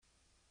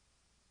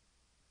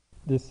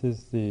This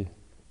is the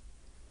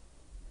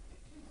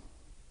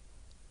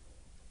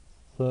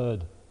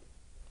third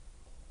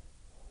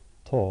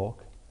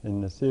talk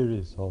in a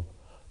series of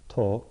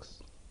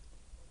talks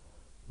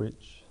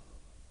which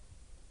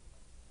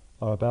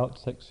are about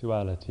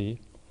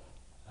sexuality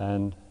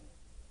and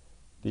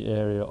the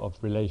area of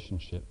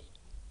relationships.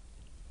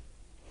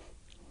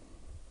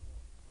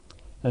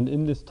 And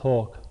in this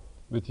talk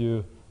with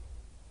you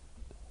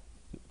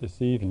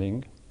this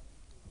evening,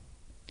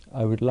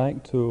 I would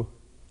like to,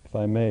 if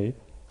I may,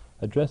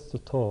 address the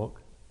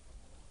talk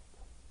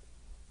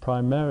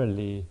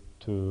primarily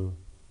to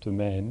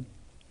men,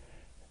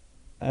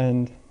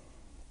 and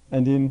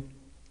in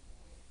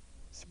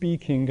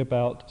speaking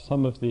about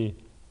some of the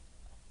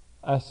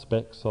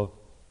aspects of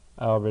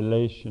our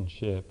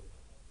relationship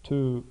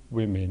to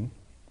women,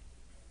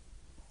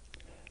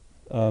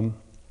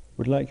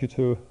 would like you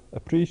to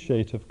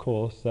appreciate, of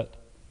course, that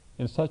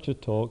in such a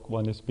talk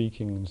one is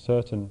speaking in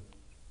certain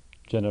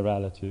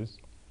generalities,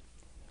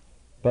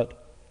 but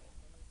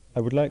I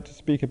would like to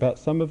speak about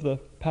some of the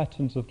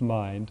patterns of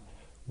mind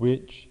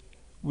which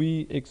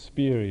we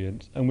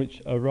experience and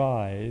which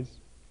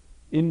arise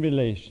in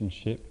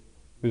relationship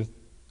with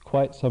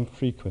quite some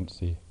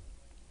frequency.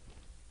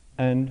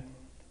 And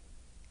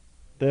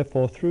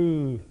therefore,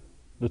 through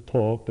the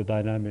talk, the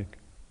dynamic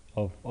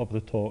of the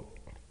talk,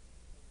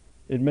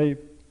 it may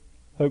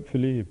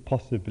hopefully,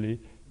 possibly,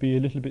 be a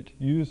little bit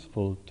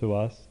useful to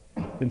us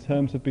in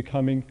terms of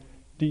becoming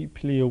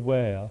deeply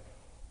aware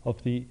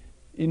of the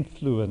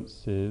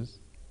influences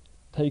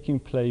taking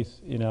place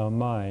in our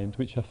mind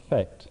which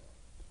affect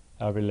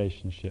our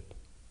relationship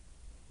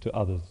to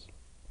others,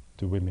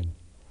 to women.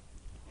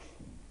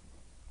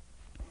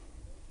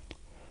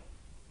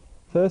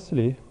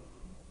 Firstly,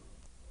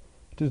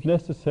 it is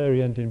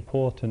necessary and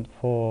important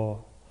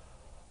for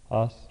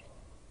us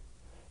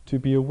to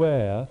be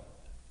aware,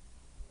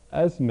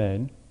 as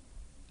men,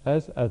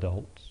 as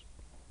adults,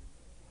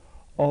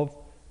 of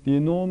the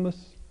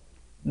enormous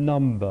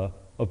number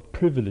of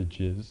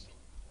privileges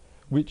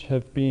which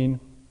have been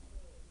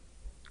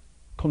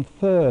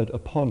conferred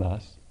upon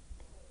us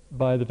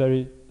by the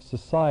very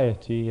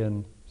society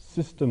and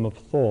system of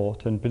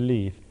thought and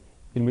belief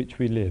in which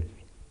we live.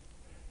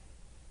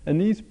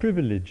 And these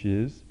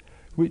privileges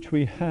which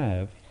we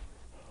have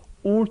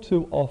all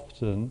too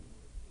often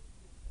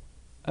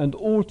and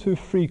all too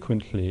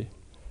frequently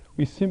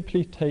we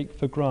simply take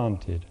for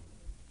granted.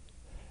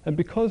 And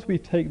because we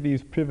take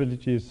these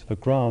privileges for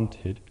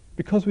granted,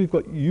 because we've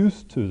got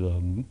used to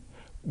them,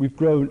 we've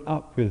grown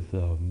up with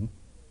them,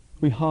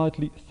 we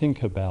hardly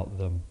think about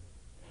them.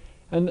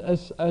 And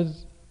as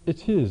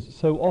it is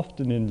so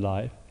often in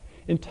life,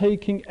 in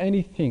taking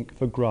anything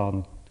for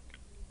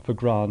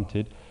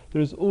granted,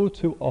 there is all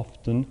too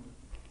often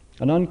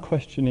an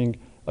unquestioning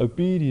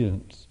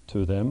obedience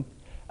to them,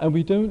 and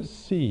we don't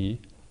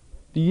see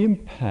the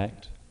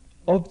impact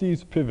of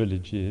these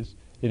privileges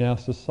in our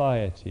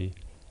society,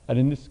 and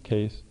in this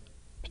case,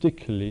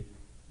 particularly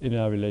in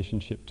our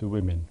relationship to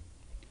women.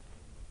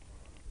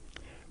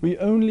 We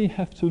only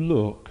have to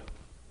look,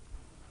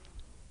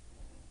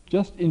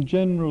 just in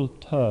general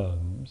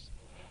terms,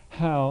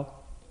 how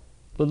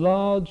the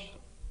large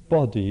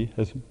body,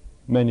 as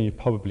many,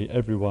 probably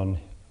everyone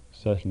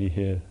certainly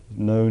here has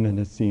known and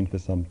has seen for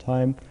some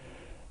time,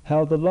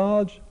 how the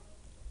large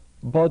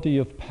body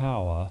of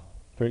power,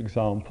 for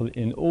example,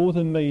 in all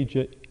the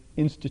major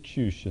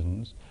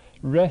institutions,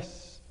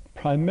 rests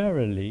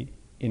primarily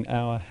in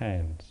our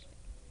hands.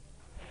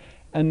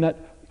 And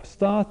that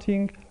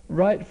starting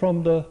right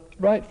from the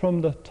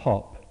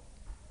top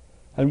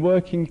and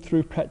working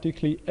through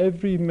practically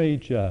every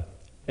major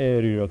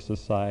area of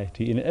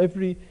society, in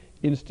every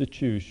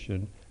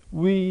institution,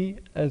 we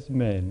as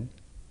men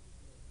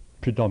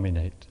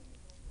predominate.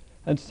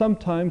 And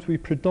sometimes we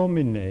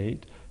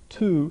predominate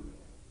to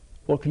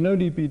what can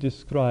only be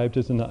described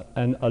as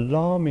an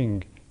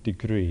alarming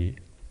degree,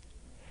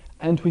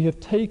 and we have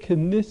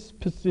taken this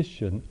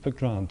position for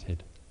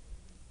granted.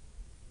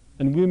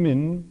 And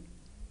women,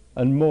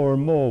 and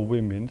more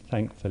women,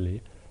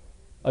 thankfully,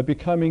 are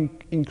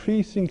becoming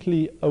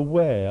increasingly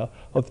aware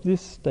of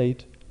this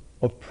state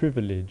of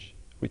privilege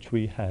which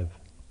we have.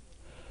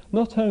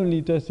 Not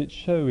only does it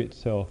show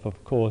itself,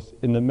 of course,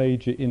 in the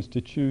major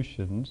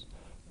institutions,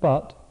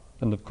 but,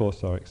 and of course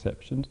there are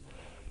exceptions,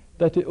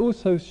 that it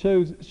also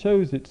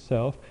shows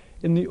itself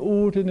in the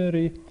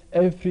ordinary,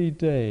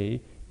 everyday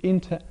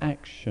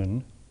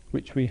interaction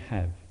which we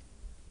have.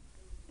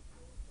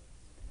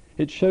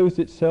 It shows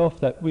itself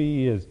that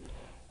we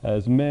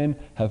as men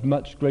have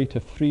much greater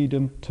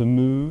freedom to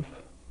move,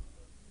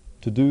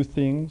 to do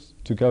things,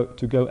 to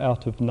go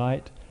out of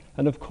night.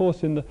 And of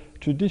course in the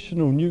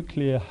traditional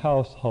nuclear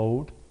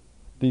household,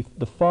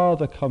 the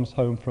father comes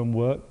home from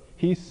work,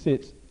 he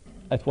sits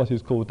at what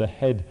is called the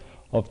head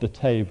of the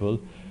table,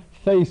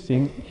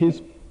 facing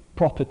his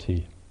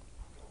property,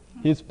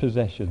 his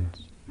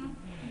possessions.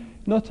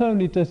 Not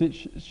only does it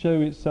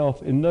show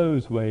itself in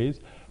those ways,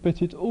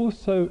 but it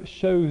also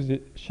shows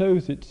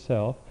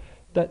itself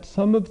that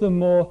some of the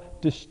more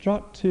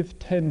destructive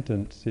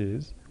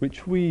tendencies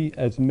which we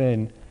as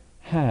men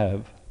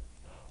have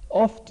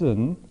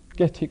often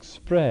get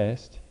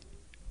expressed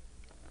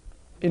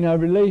in our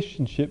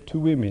relationship to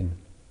women,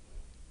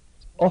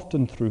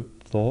 often through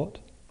thought,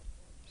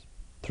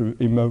 through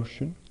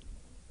emotion,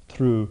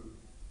 through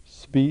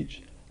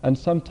speech, and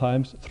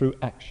sometimes through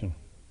action.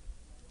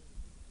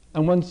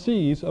 And one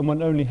sees, and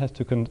one only has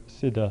to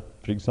consider,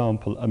 for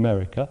example,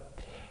 America,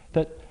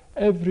 that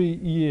every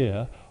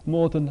year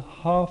more than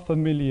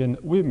 500,000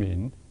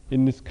 women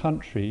in this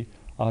country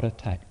are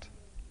attacked.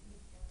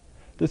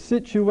 The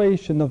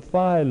situation of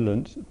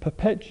violence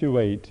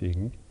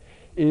perpetuating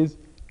is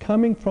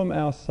coming from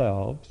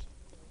ourselves,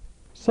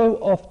 so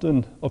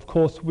often, of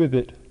course, with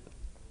it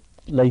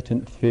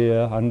latent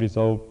fear,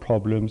 unresolved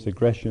problems,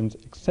 aggressions,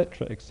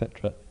 etc.,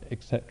 etc.,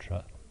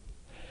 etc.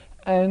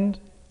 And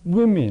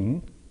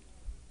women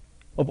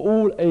of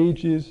all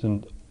ages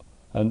and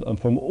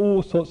from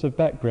all sorts of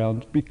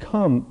backgrounds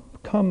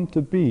come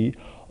to be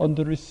on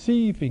the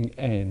receiving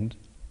end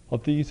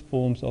of these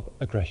forms of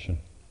aggression.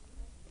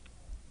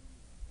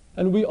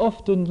 And we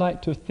often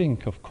like to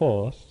think, of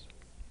course,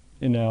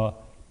 in our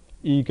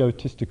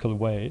egotistical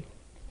way,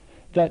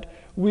 that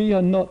we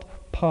are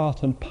not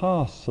part and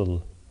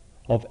parcel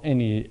of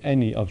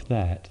any of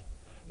that,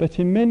 but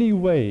in many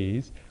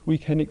ways we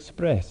can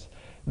express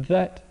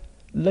that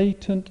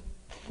latent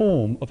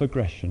form of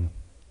aggression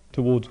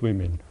towards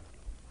women.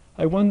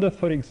 I wonder,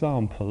 for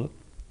example,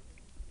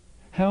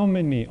 how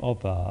many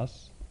of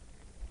us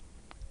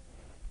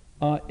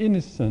are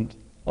innocent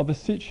of a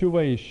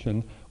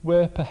situation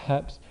where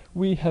perhaps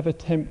we have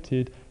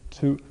attempted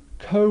to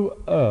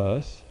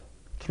coerce,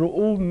 through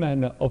all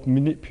manner of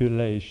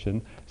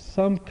manipulation,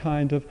 some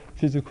kind of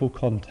physical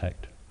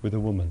contact with a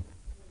woman.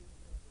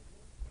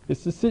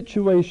 It's the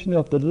situation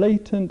of the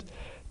latent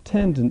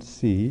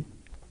tendency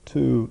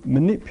to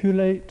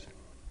manipulate,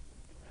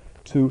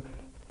 to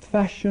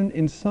fashion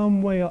in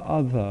some way or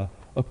other,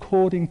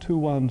 according to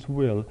one's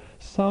will,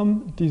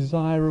 some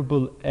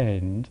desirable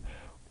end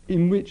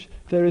in which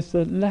there is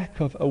a lack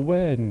of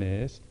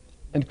awareness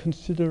and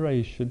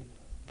consideration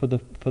for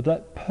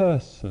that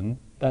person,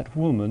 that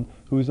woman,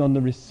 who is on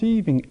the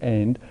receiving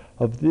end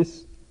of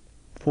this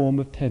form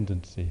of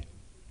tendency.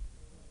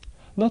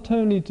 Not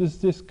only does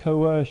this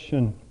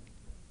coercion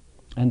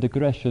and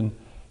aggression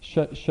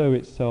show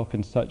itself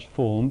in such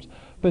forms,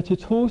 but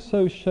it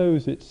also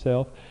shows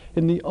itself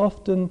in the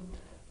often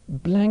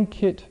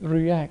blanket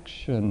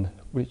reaction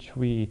which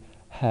we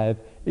have,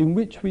 in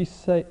which we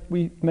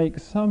make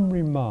some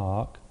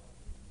remark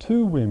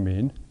to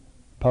women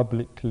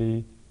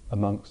publicly,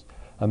 amongst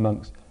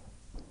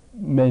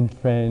men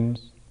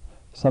friends,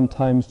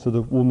 sometimes to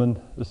the woman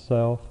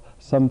herself,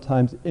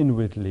 sometimes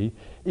inwardly,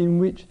 in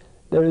which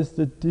there is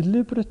the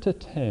deliberate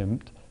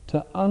attempt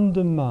to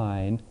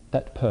undermine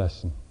that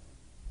person.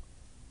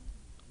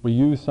 We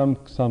use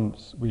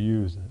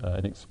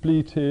an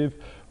expletive,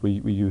 we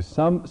use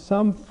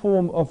some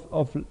form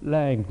of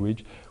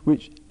language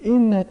which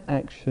in that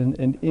action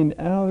and in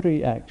our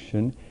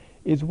reaction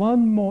is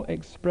one more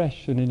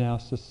expression in our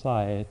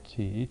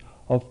society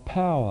of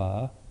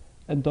power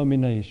and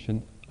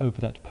domination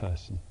over that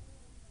person.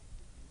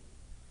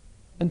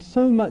 And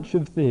so much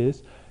of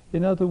this,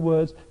 in other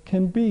words,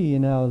 can be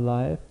in our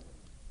life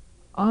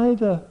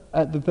either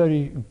at the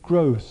very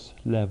gross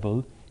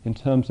level in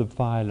terms of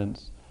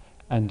violence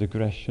and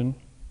aggression,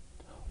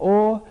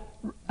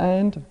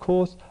 and of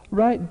course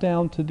right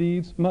down to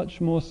these much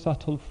more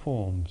subtle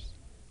forms.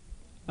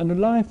 And a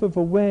life of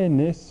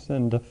awareness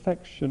and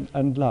affection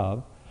and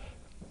love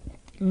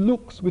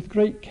looks with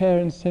great care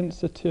and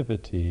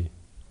sensitivity,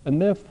 and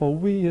therefore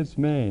we as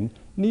men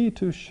need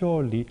to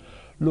surely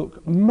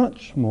look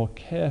much more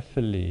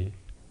carefully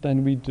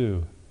than we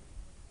do.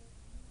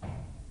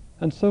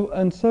 And so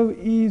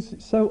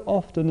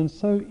often and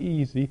so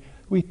easy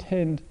we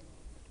tend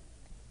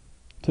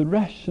to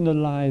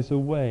rationalize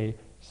away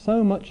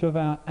so much of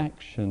our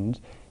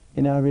actions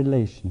in our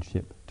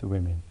relationship to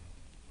women.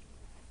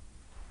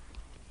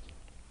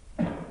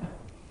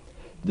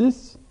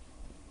 This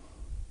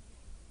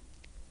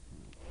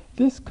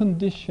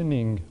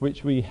conditioning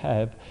which we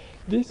have,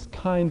 this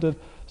kind of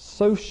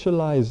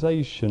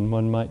socialization,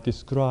 one might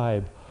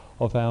describe,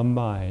 of our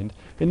mind,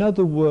 in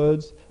other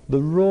words,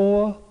 the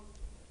raw,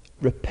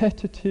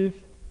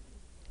 repetitive,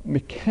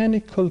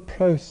 mechanical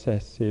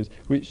processes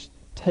which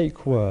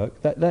take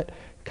work, that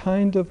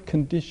kind of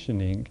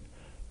conditioning,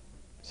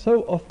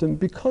 so often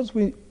because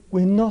we're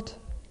not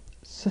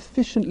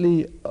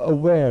sufficiently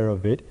aware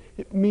of it,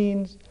 it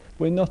means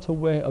we're not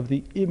aware of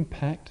the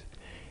impact,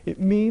 it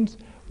means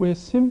we're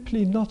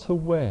simply not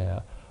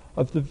aware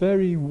of the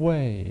very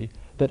way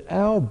that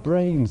our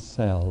brain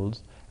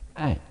cells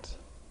act.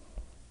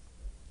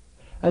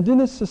 And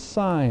in a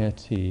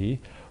society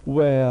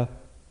where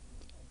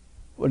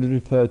what is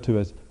referred to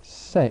as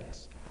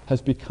sex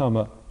has become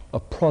a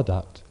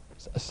product,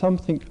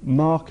 something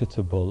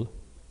marketable,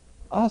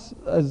 us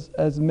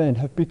as men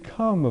have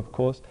become, of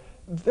course,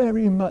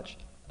 very much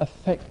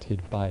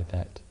affected by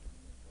that.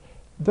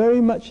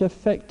 Very much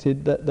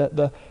affected that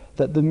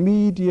the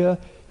media,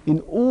 in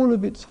all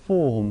of its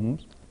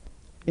forms,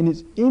 in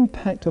its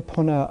impact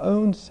upon our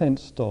own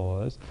sense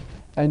stores,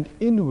 and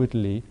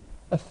inwardly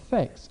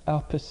affects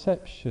our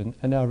perception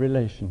and our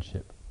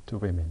relationship to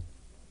women.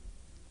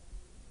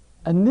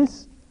 And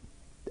this,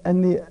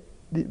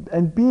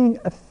 and being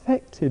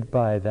affected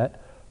by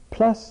that,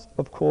 plus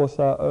of course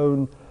our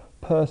own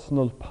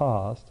personal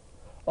past,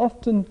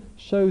 often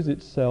shows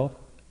itself,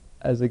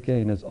 as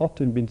again has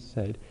often been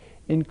said,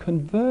 in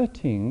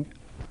converting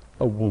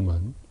a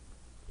woman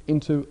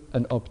into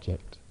an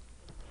object.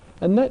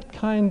 And that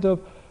kind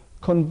of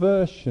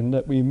conversion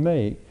that we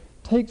make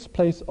takes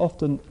place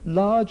often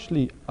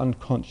largely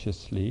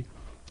unconsciously,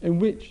 in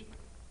which,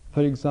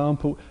 for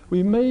example,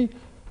 we may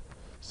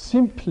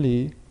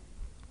simply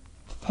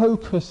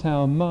focus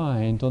our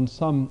mind on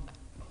some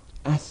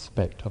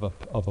aspect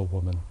of a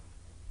woman.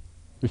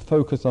 We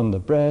focus on the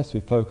breast, we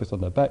focus on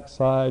the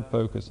backside,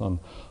 focus on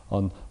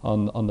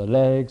the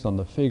legs, on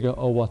the figure,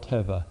 or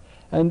whatever.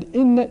 And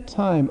in that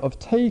time of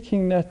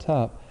taking that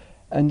up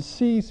and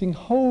seizing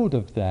hold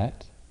of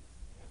that,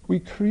 we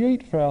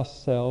create for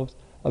ourselves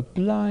a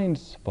blind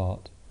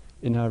spot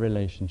in our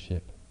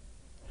relationship.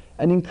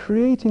 And in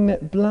creating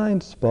that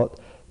blind spot,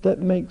 that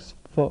makes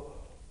for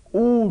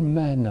all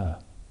manner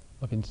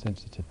of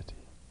insensitivity.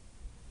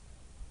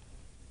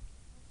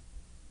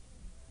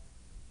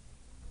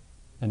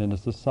 And in a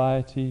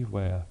society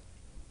where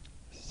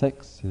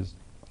sex is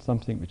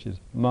something which is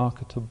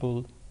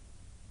marketable,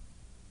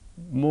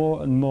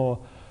 more and more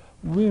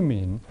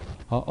women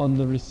are on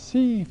the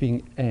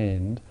receiving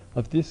end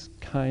of this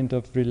kind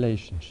of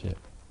relationship.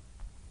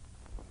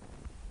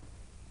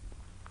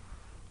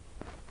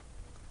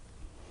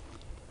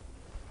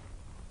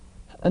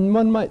 And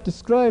one might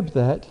describe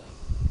that,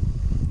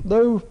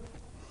 though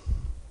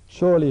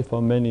surely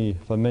for many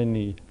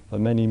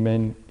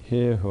men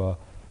here who are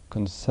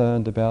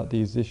concerned about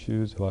these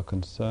issues, who are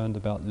concerned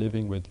about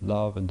living with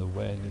love and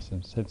awareness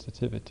and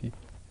sensitivity,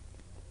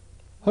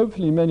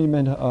 hopefully many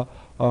men are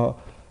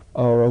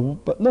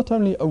but not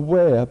only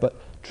aware, but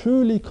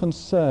truly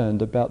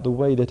concerned about the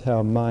way that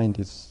our mind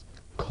is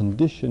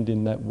conditioned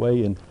in that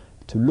way, and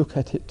to look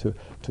at it,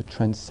 to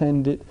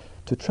transcend it,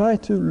 to try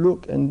to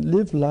look and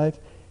live life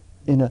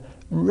in a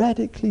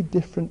radically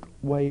different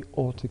way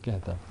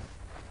altogether.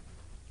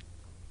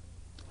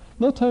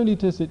 Not only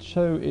does it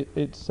show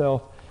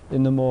itself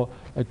in the more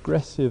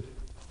aggressive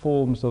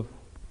forms of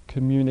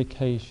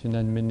communication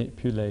and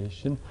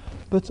manipulation,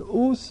 but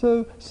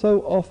also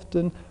so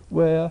often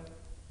where,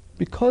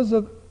 because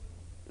of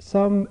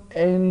some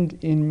end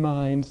in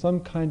mind, some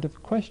kind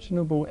of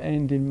questionable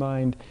end in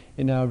mind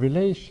in our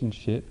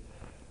relationship,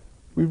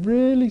 we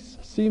really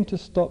seem to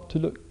stop to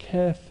look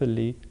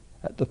carefully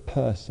at the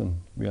person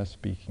we are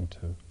speaking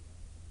to,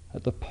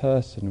 at the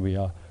person we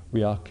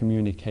are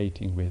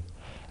communicating with.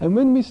 And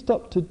when we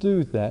stop to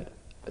do that,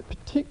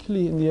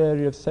 particularly in the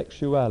area of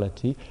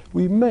sexuality,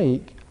 we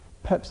make,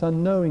 perhaps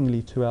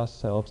unknowingly to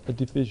ourselves, a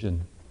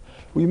division.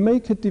 We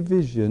make a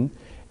division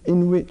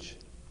in which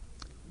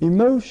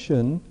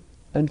emotion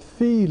and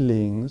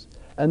feelings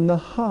and the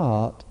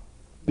heart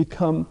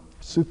become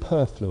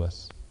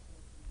superfluous.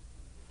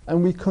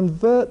 And we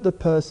convert the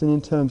person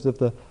in terms of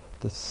the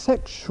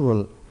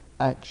sexual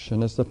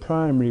action as the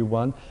primary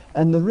one,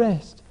 and the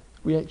rest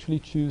we actually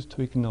choose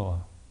to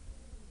ignore.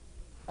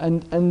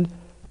 And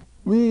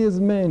we as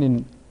men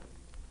in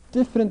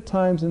different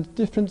times and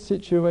different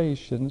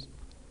situations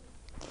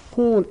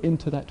fall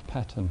into that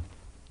pattern.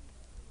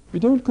 We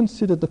don't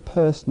consider the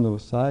personal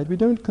side, we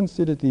don't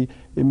consider the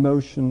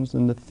emotions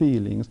and the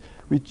feelings,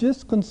 we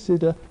just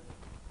consider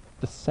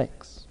the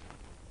sex,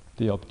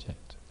 the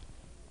object.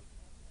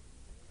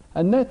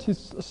 And that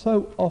is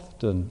so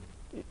often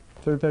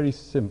for a very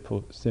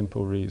simple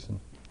reason,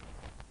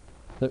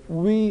 that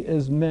we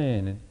as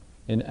men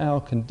in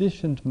our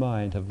conditioned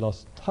mind have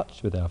lost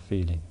touch with our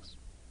feelings.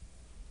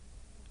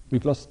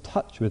 We've lost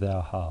touch with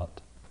our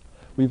heart.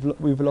 We've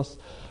lost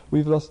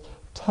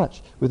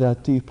touch with our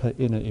deeper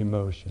inner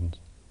emotions.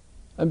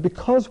 And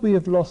because we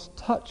have lost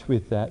touch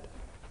with that,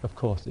 of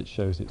course it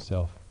shows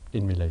itself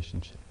in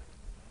relationship.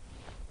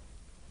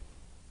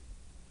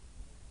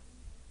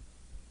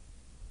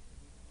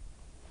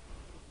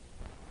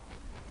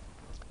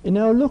 In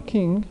our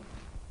looking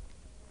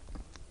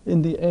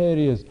in the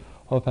areas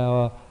of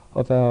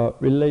our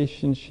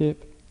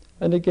relationship,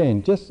 and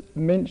again, just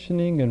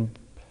mentioning and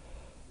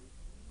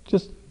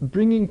just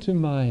bringing to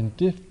mind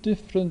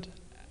different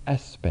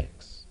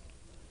aspects.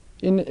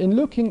 In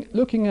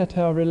looking at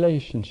our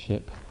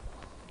relationship,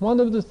 one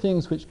of the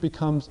things which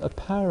becomes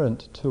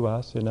apparent to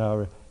us in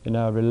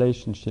our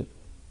relationship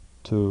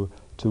to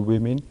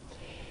women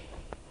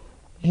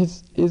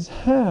is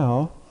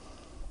how,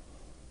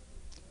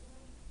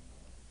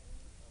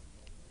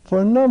 for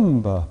a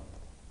number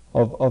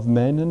of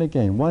men, and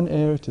again, one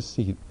area to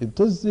see,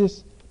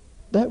 does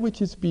that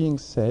which is being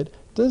said,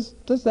 does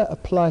that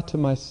apply to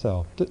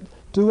myself?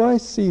 Do I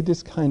see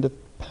this kind of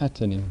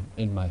pattern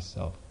in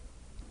myself?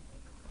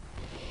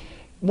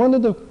 One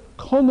of the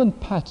common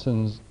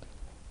patterns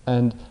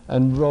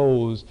and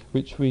roles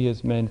which we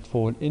as men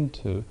fall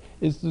into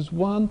is this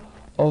one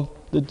of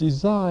the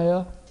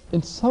desire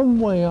in some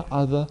way or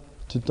other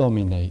to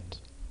dominate.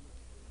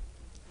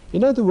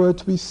 In other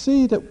words, we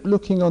see that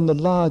looking on the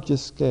larger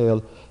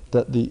scale,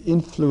 that the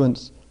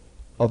influence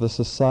of a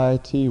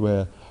society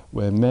where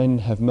men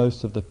have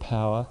most of the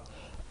power,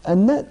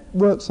 and that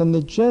works on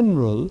the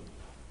general,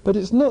 but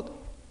it's not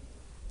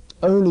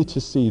only to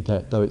see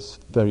that, though it's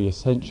very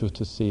essential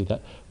to see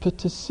that, but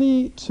to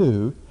see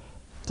too,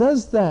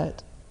 does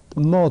that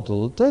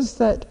model, does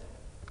that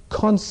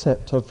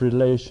concept of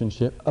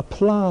relationship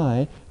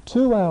apply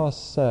to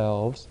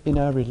ourselves in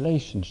our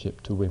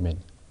relationship to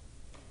women?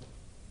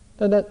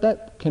 And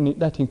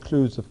that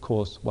includes, of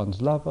course,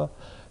 one's lover,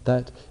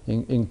 that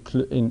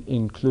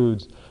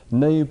includes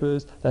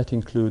neighbours, that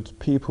includes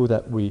people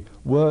that we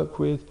work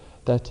with,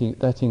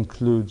 that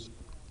includes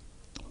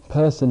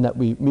person that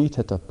we meet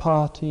at a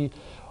party,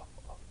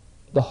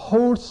 the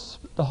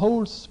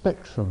whole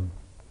spectrum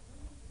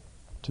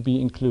to be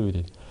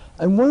included.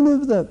 And one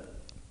of the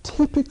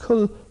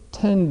typical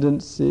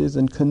tendencies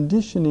and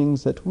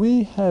conditionings that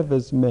we have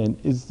as men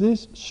is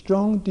this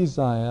strong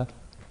desire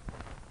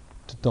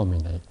to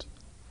dominate,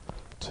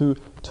 to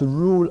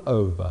rule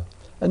over.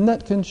 And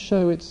that can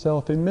show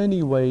itself in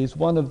many ways,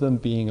 one of them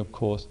being, of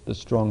course, the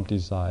strong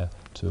desire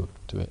to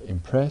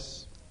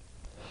impress.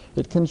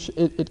 It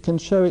can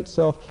show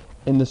itself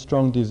in the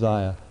strong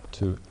desire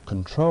to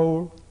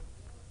control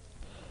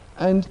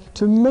and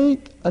to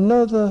make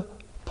another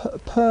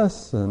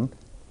person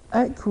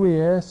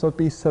acquiesce or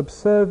be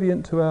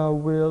subservient to our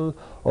will,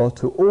 or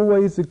to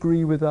always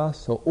agree with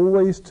us, or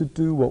always to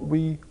do what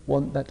we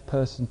want that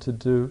person to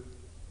do,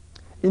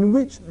 in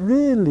which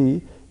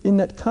really, in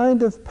that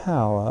kind of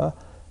power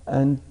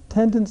and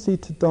tendency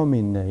to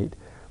dominate,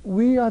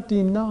 we are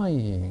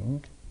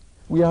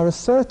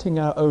asserting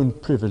our own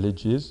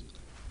privileges,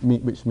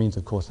 which means,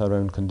 of course, our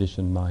own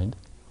conditioned mind.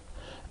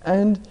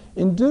 And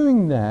in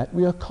doing that,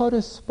 we are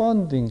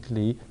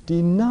correspondingly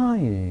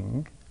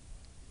denying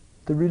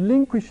the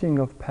relinquishing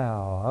of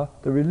power,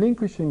 the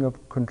relinquishing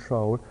of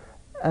control,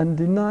 and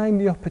denying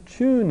the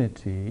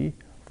opportunity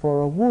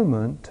for a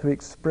woman to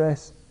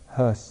express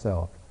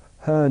herself,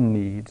 her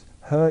needs,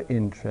 her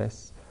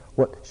interests,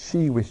 what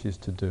she wishes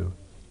to do.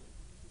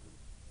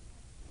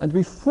 And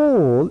we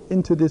fall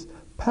into this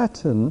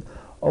pattern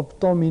of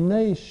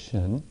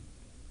domination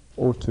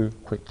all too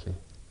quickly.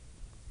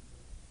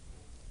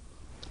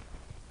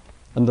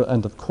 And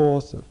of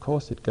course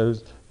it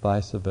goes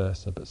vice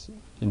versa. But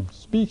in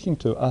speaking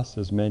to us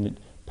as men, it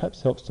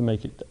perhaps helps to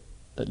make it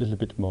a little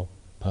bit more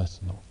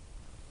personal.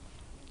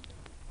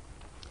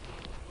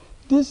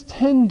 This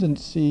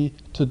tendency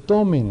to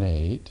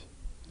dominate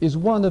is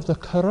one of the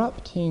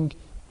corrupting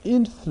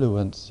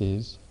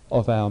influences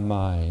of our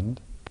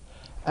mind,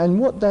 and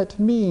what that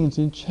means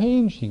in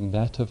changing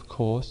that, of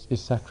course,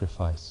 is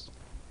sacrifice.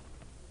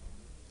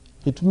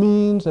 It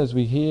means, as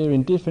we hear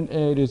in different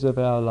areas of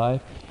our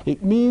life,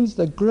 it means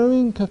the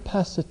growing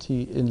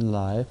capacity in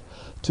life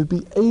to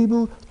be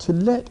able to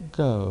let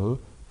go,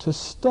 to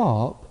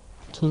stop,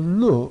 to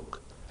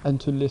look,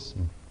 and to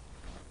listen.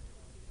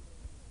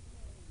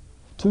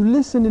 To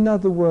listen, in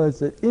other words,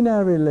 that in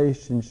our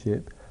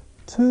relationship,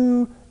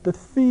 to the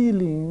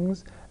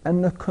feelings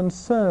and the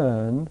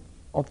concern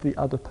of the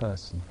other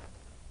person.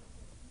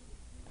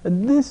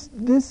 And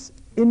this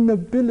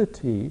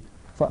inability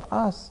for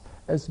us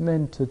as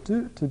men to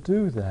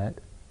do that,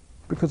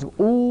 because of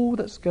all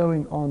that's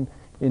going on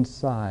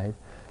inside,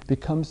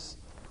 becomes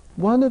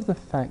one of the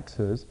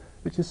factors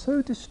which is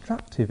so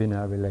destructive in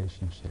our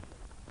relationship.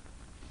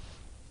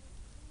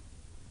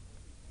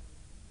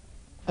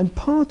 And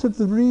part of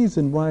the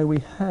reason why we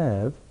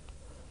have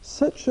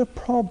such a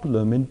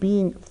problem in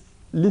being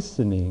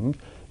listening,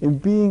 in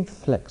being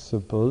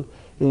flexible,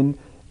 in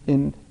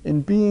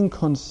being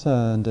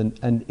concerned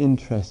and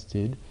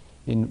interested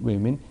in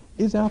women,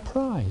 is our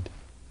pride.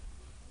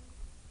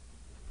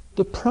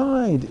 The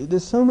pride,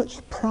 there's so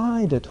much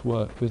pride at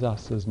work with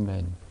us as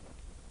men.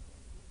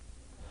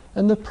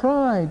 And the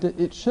pride,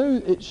 it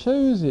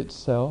shows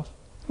itself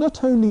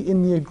not only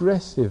in the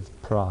aggressive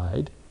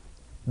pride,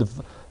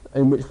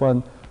 in which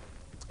one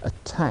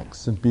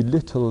attacks and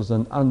belittles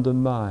and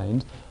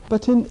undermines,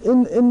 but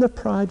in the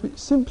pride which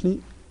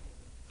simply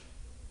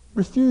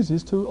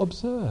refuses to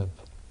observe.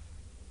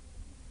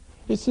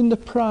 It's in the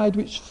pride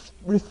which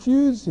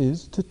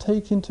refuses to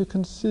take into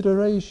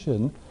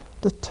consideration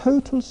the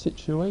total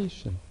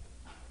situation.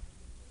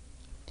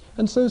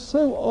 And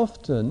so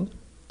often,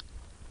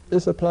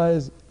 this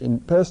applies in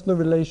personal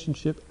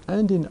relationship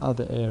and in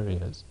other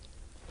areas,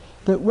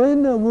 that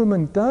when a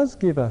woman does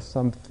give us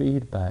some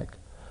feedback,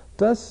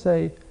 does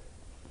say,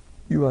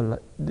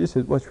 this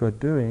is what you are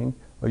doing,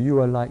 or you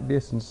are like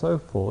this, and so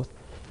forth,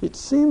 it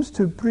seems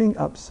to bring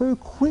up so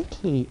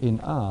quickly in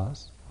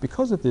us,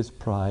 because of this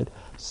pride,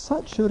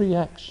 such a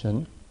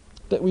reaction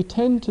that we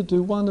tend to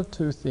do one of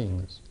two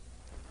things.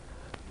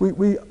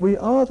 We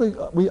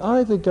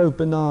either go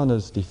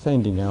bananas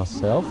defending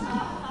ourselves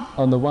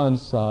on the one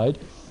side,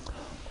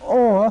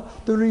 or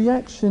the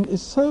reaction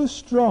is so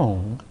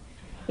strong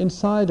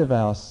inside of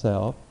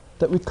ourselves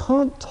that we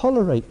can't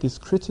tolerate this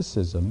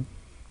criticism.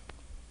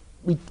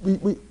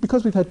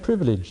 Because we've had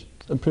privilege,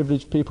 and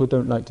privileged people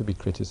don't like to be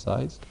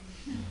criticized.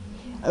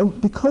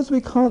 And because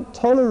we can't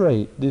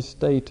tolerate this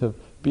state of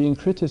being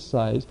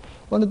criticized,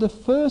 one of the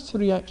first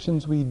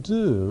reactions we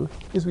do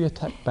is we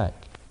attack back.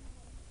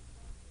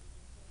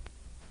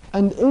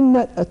 And in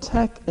that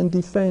attack and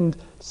defend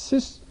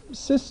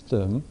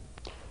system,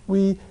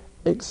 we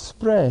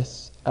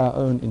express our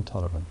own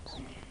intolerance.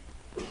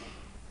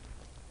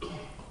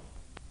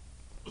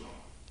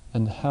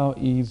 And how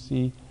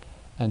easy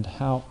and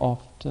how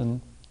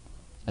often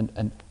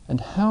and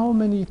how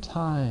many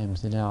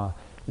times in our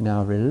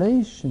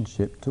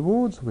relationship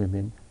towards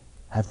women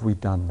have we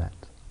done that?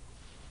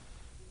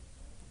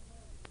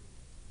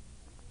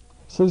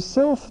 So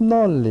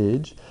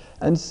self-knowledge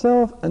and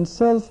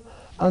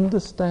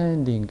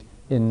self-understanding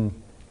in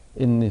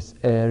this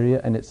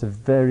area, and it's a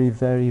very,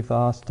 very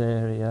vast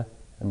area,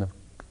 and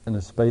in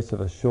the space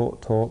of a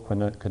short talk,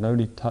 when I can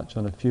only touch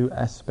on a few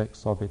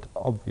aspects of it,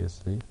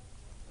 obviously.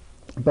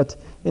 But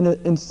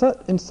in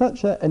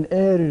such an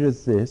area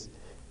as this,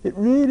 it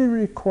really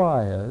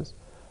requires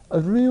a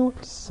real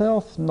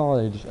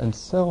self-knowledge and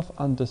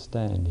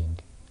self-understanding,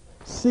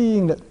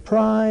 seeing that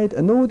pride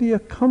and all the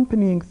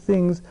accompanying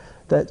things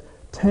that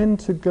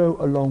tend to go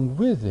along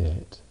with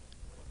it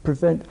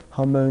prevent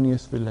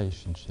harmonious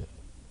relationship.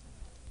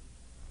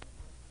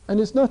 And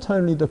it's not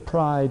only the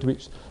pride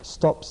which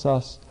stops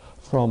us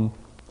from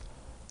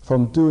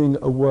doing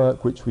a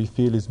work which we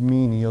feel is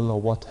menial or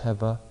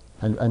whatever,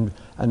 and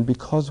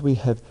because we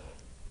have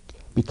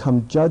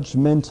become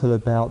judgmental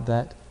about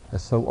that,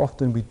 as so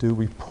often we do,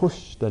 we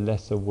push the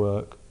lesser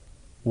work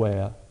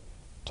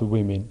to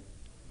women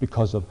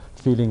because of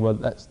feeling, well,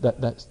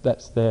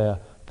 that's their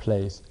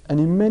place.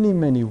 And in many,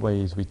 many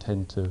ways we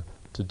tend to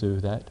do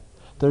that.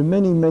 There are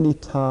many, many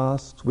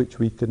tasks which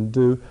we can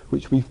do,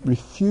 which we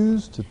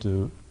refuse to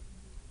do.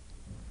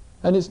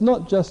 And it's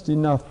not just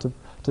enough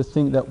to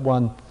think that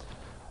one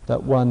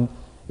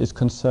is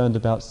concerned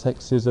about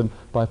sexism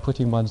by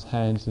putting one's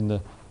hands in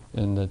the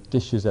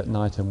dishes at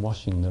night and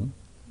washing them.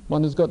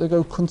 One has got to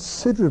go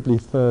considerably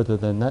further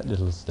than that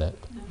little step.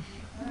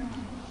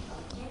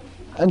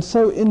 And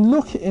so in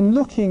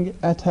looking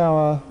at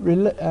our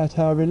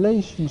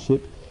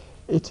relationship,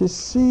 it is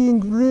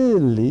seeing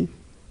really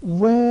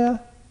where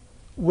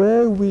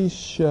we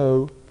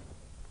show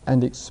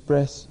and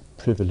express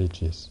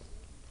privileges.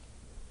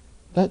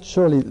 That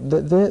surely,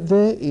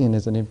 therein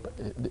is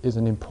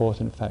an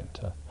important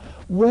factor.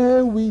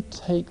 Where we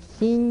take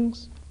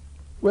things,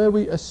 where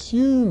we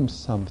assume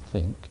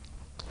something,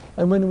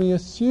 and when we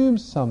assume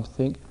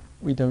something,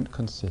 we don't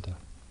consider.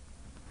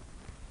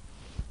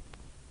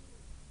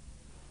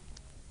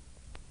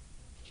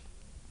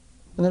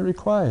 And it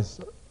requires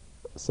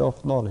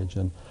self-knowledge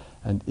and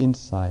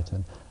insight,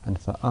 and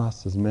for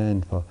us as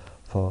men,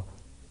 to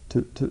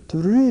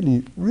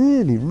really,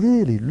 really,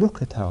 really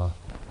look at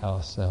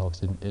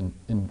ourselves in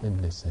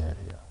this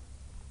area.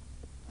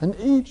 And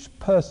each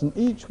person,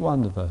 each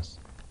one of us,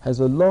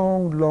 has a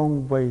long,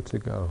 long way to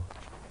go.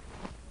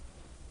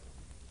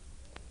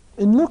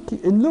 In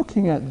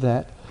looking at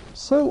that,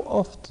 so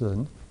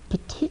often,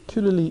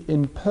 particularly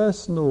in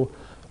personal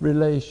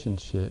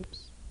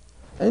relationships,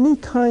 any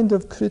kind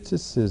of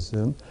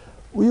criticism,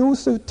 we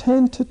also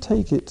tend to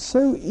take it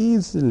so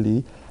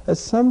easily as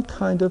some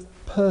kind of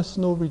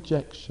personal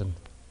rejection.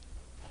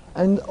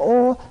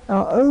 Or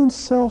our own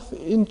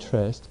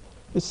self-interest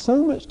is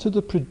so much to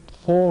the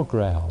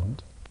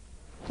foreground,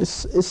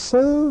 is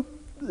so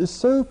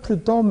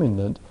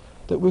predominant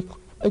that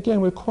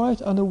we're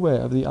quite unaware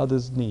of the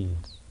other's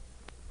needs.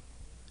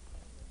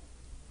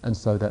 And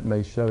so that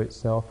may show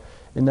itself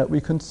in that we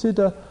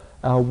consider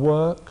our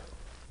work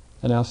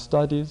and our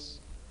studies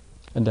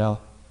and our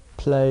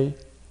play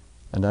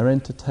and our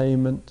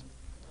entertainment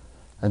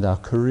and our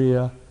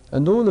career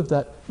and all of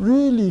that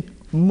really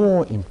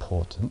more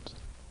important.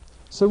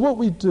 So what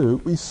we do,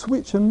 we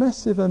switch a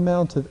massive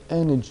amount of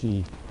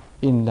energy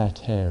in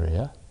that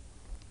area,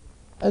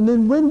 and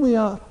then when we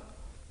are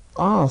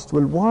asked,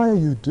 well, why are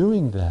you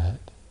doing that?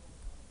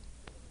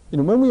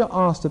 When we are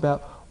asked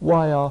about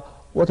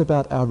what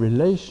about our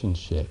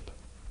relationship,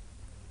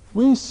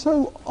 we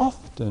so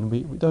often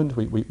we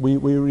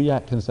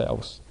react and say,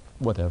 oh,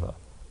 whatever.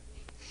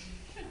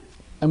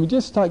 And we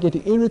just start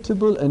getting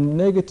irritable and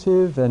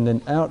negative, and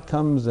then out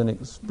comes an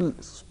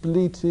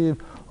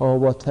expletive or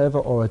whatever,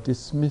 or a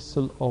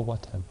dismissal or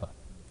whatever.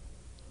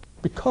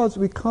 Because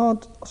we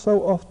can't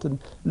so often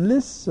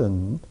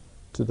listen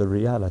to the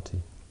reality.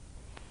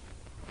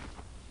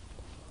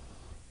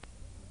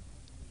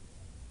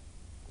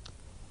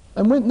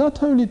 And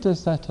not only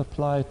does that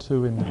apply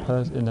to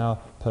in our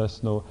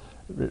personal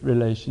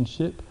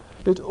relationship,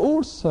 it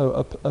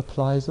also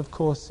applies, of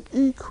course,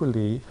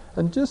 equally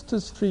and just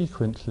as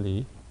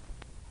frequently,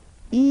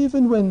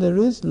 even when there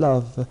is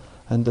love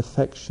and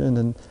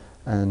affection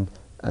and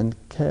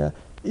care,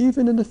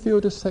 even in the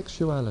field of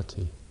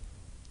sexuality.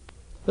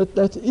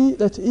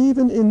 That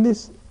even in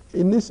this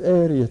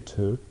area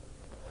too,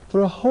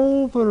 for a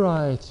whole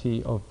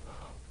variety of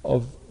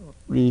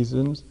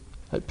reasons,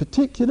 at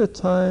particular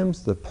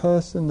times, the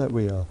person that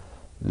we are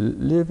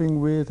living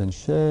with and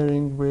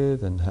sharing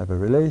with and have a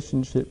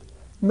relationship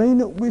may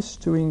not wish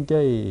to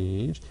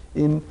engage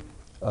in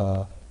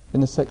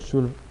in a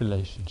sexual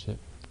relationship.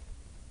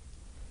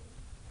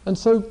 And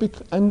so,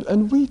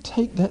 and we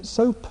take that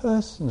so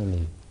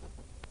personally.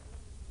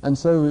 And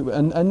so,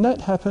 and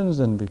that happens,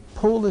 and we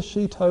pull the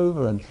sheet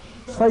over and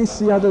face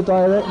the other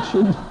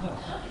direction.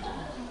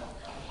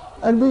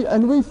 and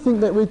we think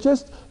that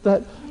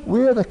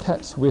we're the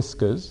cat's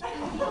whiskers,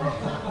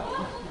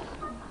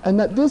 and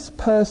that this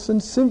person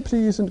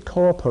simply isn't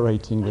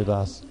cooperating with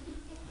us.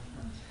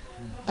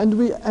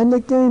 And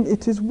again,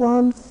 it is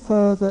one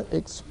further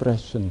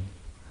expression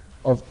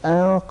of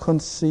our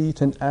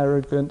conceit and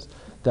arrogance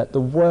that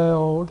the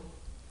world,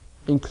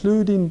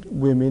 including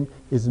women,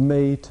 is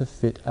made to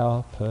fit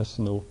our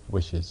personal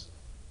wishes.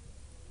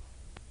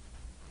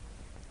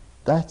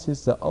 That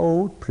is the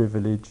old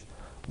privilege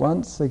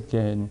once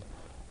again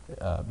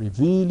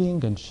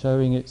revealing and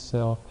showing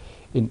itself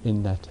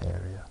in that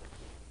area.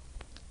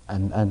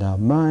 And our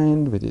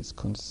mind, with its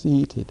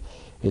conceit,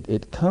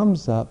 it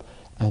comes up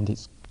and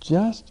it's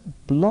just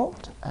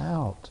blocked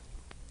out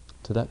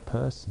to that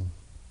person.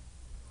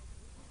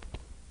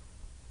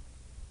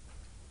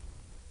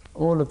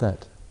 All of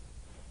that.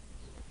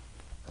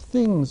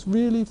 Things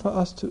really for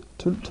us to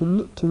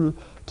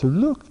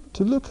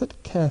look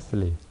at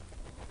carefully.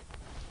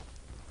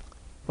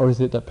 Or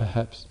is it that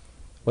perhaps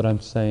what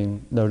I'm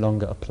saying no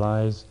longer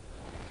applies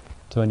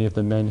to any of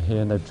the men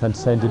here and they've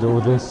transcended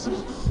all this?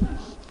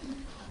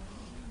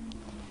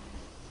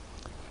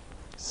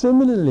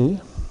 Similarly,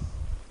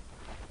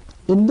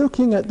 in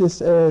looking at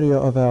this area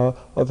of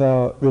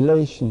our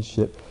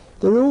relationship,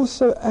 there are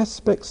also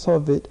aspects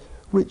of it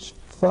which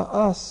for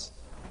us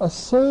are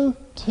so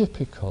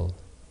typical,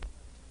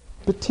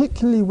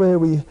 particularly where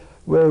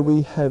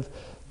we have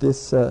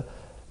this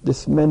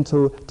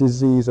mental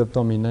disease of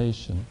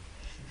domination,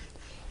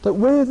 that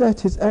where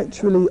that is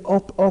actually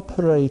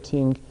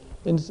operating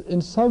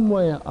in some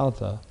way or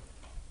other,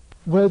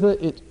 whether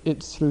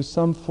it's through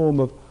some form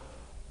of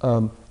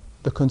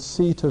the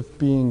conceit of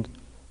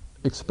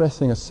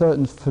expressing a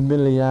certain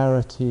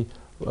familiarity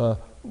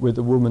with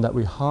a woman that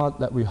we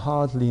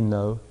hardly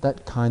know,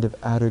 that kind of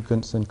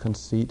arrogance and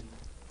conceit,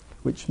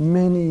 which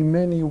many,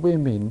 many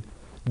women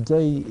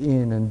day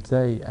in and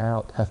day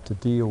out have to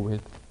deal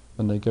with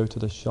when they go to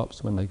the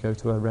shops, when they go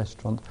to a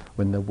restaurant,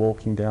 when they're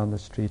walking down the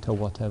street or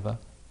whatever.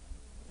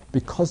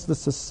 Because the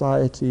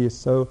society is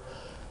so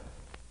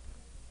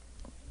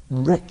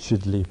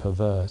wretchedly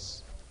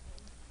perverse,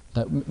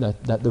 that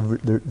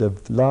the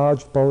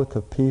large bulk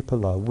of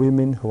people are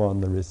women who are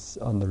on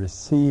the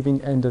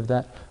receiving end of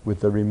that, with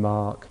the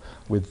remark,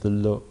 with the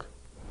look,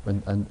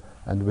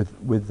 and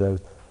with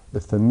the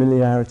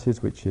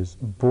familiarities which is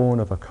born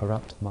of a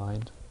corrupt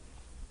mind.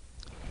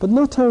 But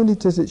not only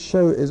does it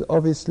show, is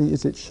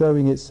it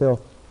showing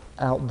itself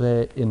out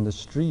there in the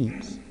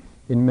streets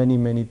in many,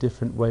 many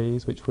different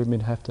ways which women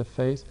have to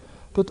face,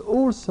 but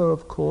also,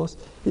 of course,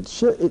 it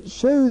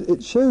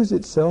shows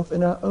itself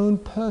in our own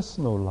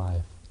personal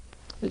life.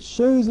 It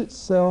shows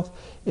itself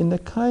in the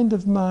kind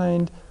of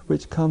mind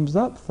which comes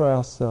up for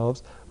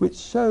ourselves, which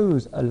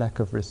shows a lack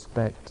of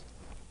respect,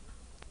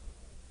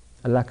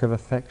 a lack of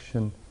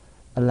affection,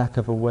 a lack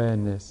of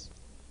awareness.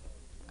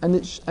 And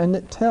it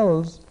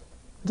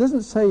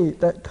doesn't say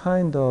that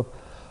kind of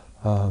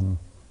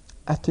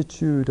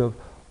attitude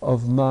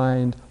of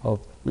mind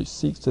which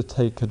seeks to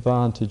take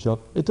advantage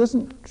of. It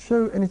doesn't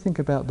show anything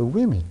about the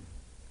women.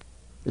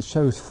 It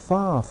shows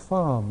far,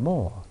 far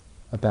more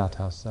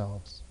about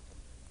ourselves.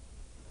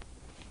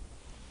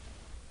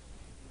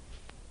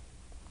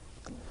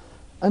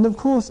 And of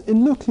course,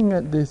 in looking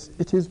at this,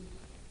 it is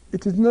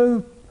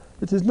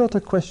not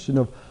a question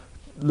of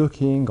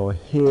looking or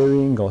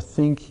hearing or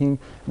thinking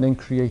and then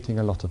creating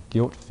a lot of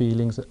guilt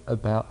feelings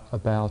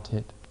about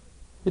it.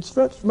 It's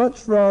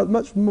much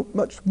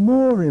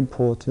more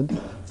important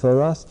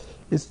for us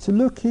is to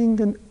looking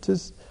and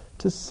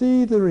to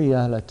see the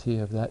reality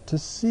of that, to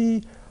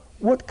see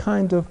what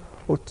kind of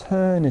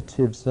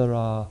alternatives there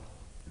are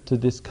to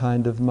this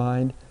kind of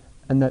mind,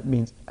 and that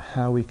means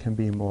how we can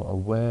be more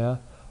aware,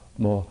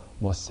 more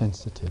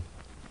sensitive.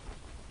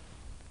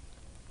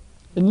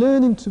 In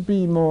learning to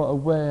be more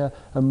aware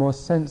and more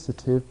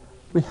sensitive,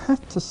 we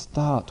have to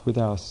start with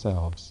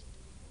ourselves.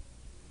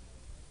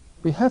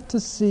 We have to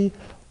see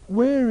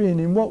wherein,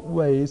 in what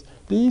ways,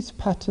 these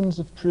patterns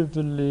of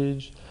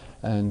privilege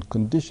and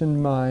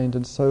conditioned mind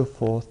and so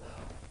forth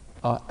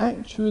are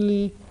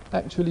actually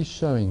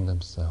showing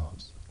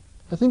themselves.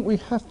 I think we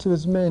have to,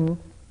 as men,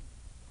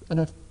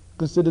 and I've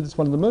considered this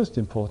one of the most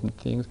important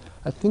things,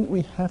 I think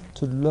we have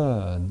to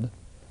learn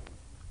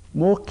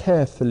more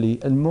carefully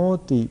and more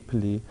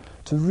deeply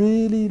to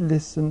really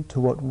listen to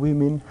what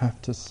women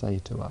have to say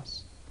to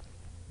us.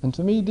 And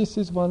to me, this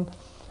is one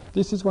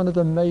of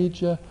a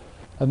major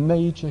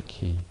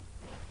key.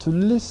 To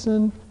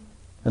listen,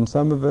 and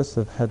some of us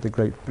have had the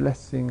great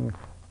blessing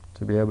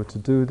to be able to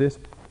do this,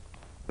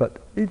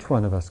 but each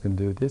one of us can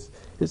do this.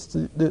 It's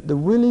the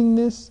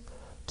willingness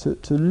to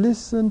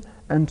listen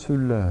and to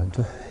learn,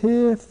 to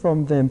hear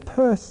from them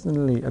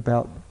personally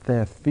about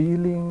their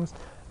feelings,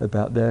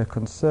 about their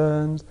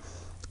concerns,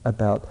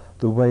 about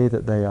the way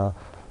that they are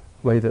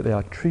way that they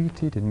are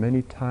treated in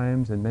many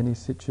times, in many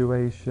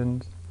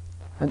situations.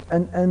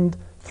 And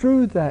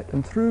through that,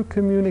 and through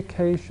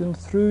communication,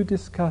 through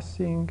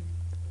discussing,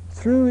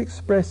 through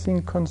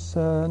expressing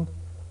concern,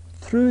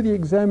 through the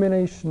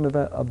examination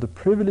of the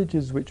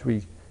privileges which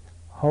we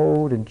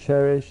hold and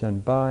cherish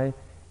and buy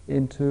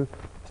into,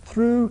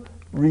 through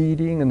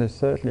reading, and there's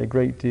certainly a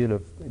great deal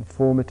of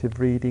informative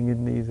reading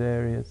in these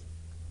areas,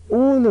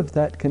 all of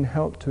that can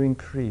help to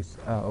increase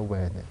our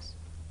awareness.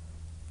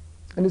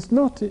 And it's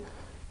not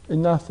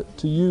enough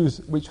to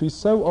use, which we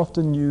so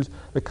often use,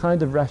 the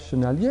kind of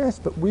rationale, yes,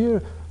 but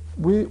we're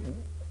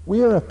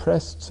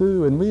oppressed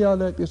too, and we are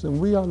like this and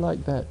we are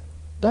like that.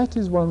 That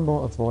is one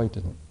more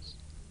avoidance.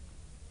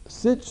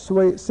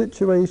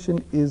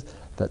 Situation is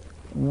that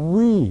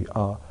we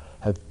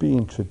have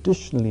been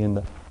traditionally in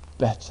the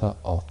better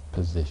off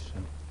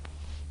position.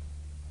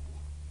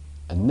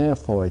 And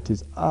therefore it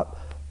is up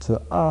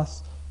to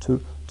us to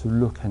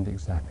look and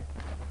examine.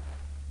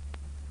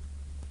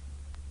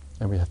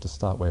 And we have to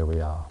start where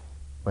we are.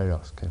 Where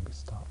else can we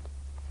start?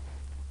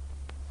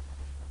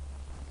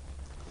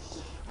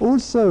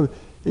 Also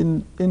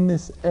in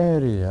this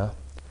area,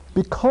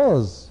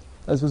 because,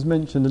 as was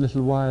mentioned a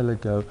little while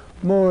ago,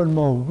 more and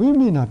more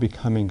women are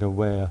becoming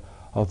aware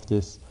of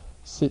this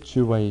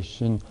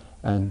situation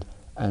and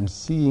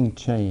seeing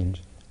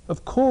change.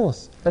 Of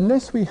course,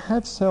 unless we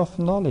have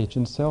self-knowledge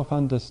and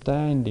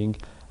self-understanding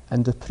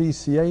and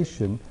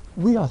appreciation,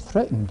 we are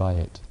threatened by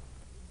it.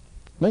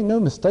 Make no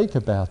mistake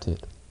about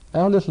it.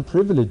 Our little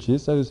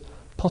privileges, those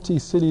potty,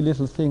 silly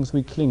little things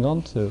we cling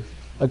on to,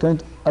 are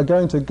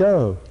going to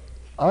go.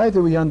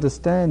 Either we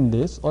understand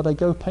this, or they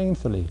go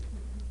painfully.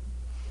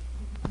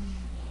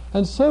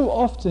 And so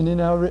often in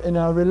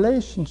our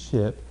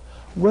relationship,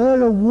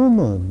 where a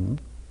woman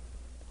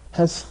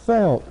has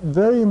felt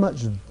very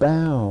much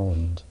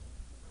bound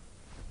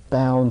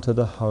to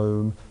the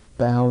home,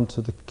 bound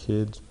to the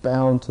kids,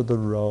 bound to the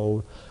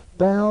role,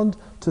 bound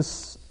to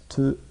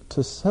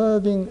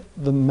serving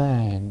the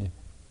man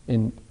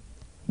in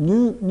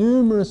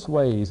numerous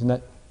ways, in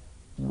that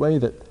way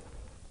that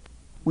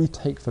we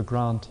take for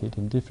granted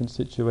in different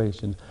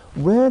situations,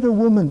 where the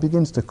woman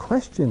begins to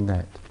question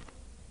that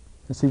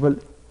and say, well,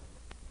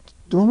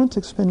 do I want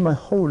to spend my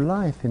whole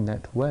life in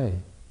that way?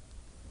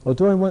 Or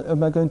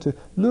am I going to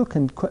look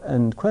and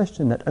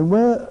question that? And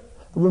where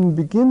a woman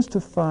begins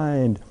to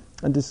find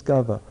and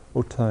discover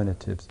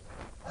alternatives,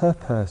 her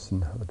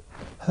personhood,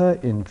 her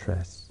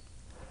interests,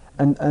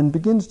 and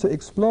begins to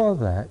explore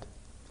that,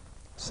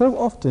 so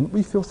often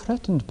we feel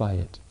threatened by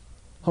it.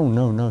 Oh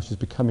no, she's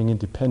becoming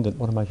independent,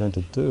 what am I going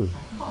to do?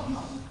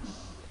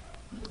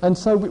 And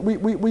so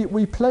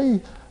we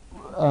play,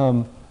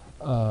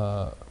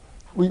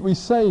 we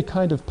say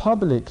kind of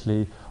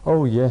publicly,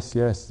 oh yes,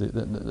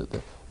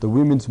 the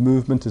women's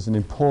movement is an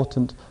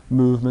important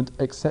movement,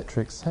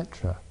 etc.,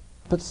 etc.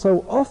 But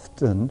so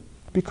often,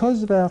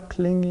 because of our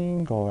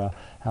clinging or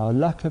our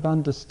lack of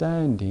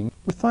understanding,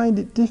 we find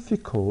it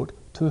difficult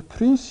to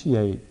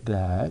appreciate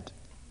that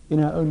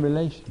in our own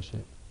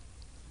relationship.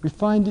 We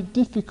find it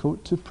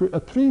difficult to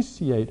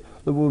appreciate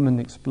a woman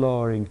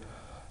exploring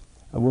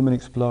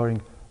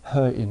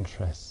her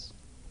interests.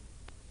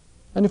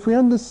 And if we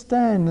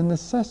understand the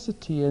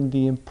necessity and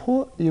the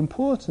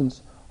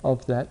importance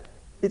of that,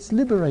 it's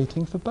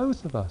liberating for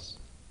both of us.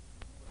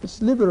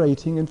 It's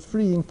liberating and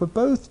freeing for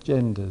both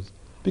genders,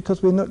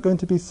 because we're not going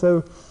to be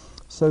so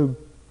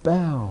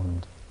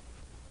bound.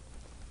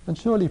 And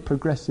surely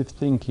progressive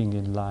thinking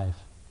in life,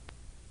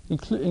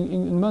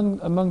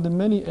 among the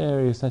many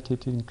areas that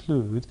it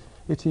includes,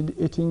 it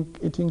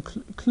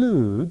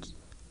includes,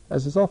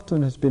 as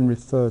often has been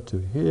referred to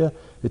here,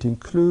 it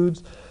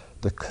includes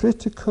the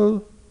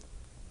critical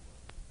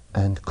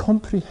and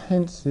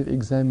comprehensive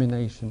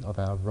examination of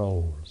our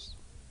roles.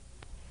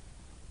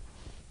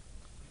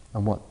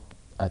 And what,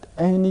 at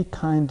any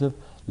kind of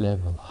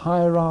level,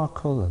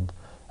 hierarchical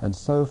and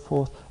so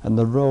forth, and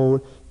the role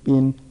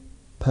in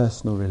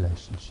personal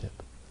relationship.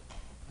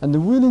 And the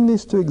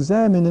willingness to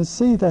examine and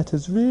see that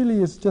as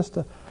really as just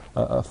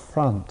a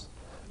front,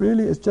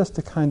 really as just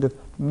a kind of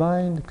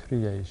mind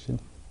creation,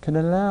 can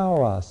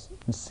allow us,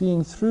 in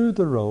seeing through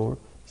the role,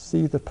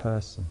 see the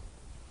person.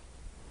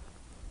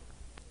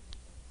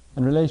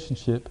 And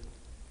relationship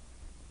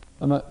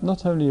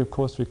not only, of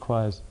course,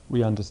 requires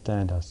we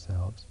understand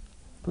ourselves,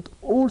 but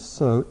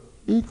also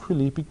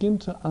equally begin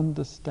to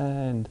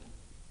understand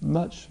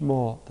much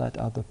more that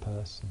other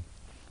person.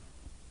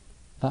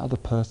 That other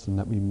person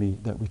that we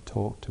meet, that we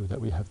talk to,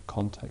 that we have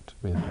contact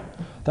with.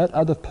 That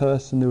other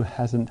person who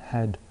hasn't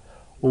had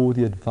all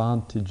the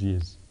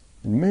advantages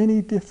in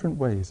many different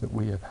ways that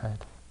we have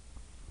had.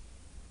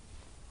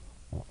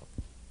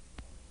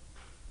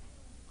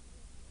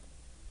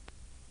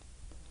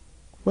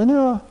 When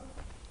our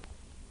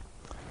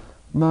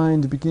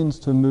mind begins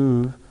to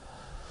move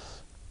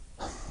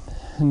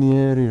in the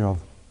area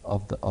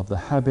of the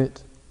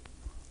habit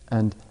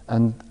and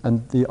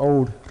the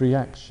old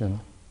reaction,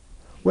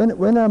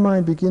 when our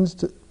mind begins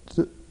to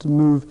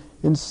move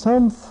in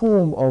some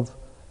form of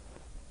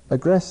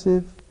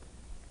aggressive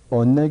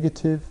or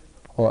negative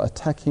or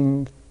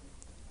attacking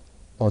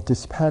or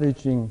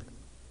disparaging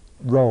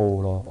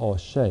role or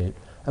shape,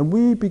 and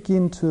we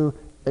begin to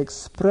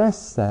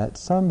express that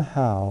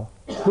somehow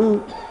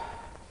to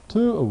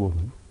a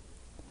woman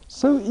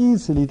so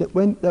easily that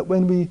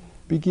when we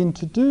begin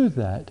to do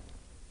that,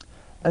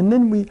 and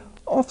then we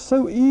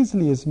so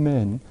easily as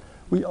men,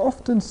 we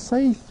often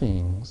say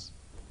things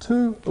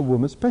to a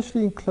woman,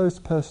 especially in close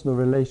personal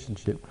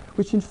relationship,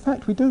 which in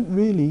fact we don't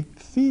really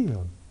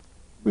feel.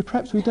 We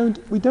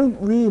don't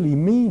really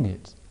mean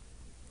it,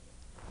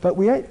 but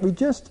we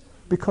just,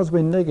 because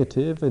we're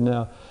negative in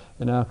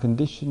our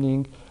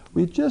conditioning,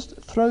 we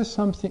just throw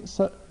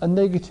a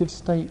negative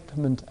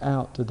statement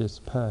out to this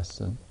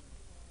person.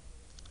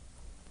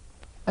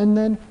 And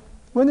then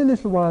when a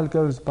little while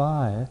goes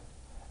by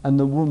and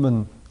the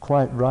woman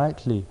quite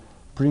rightly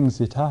brings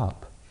it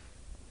up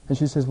and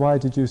she says, why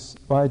did you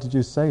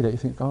say that? You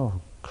think, oh,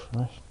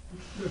 Christ.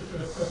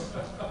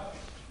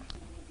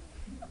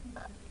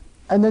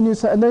 And then you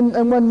say,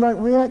 and one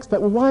reacts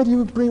back, well, why do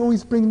you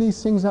always bring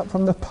these things up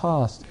from the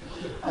past?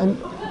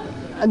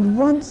 And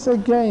once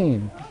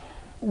again,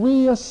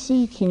 we are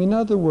seeking, in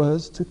other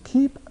words, to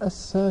keep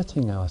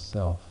asserting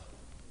ourselves.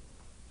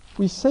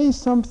 We say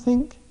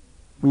something,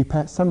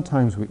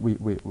 sometimes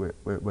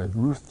we're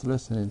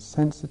ruthless and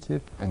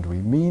insensitive, and we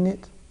mean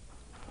it,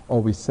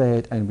 or we say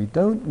it and we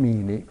don't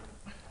mean it.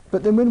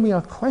 But then when we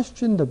are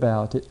questioned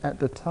about it at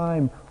the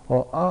time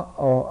or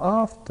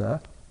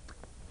after,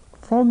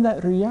 from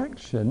that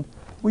reaction,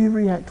 we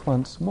react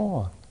once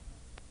more.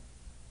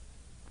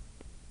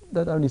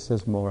 That only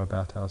says more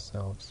about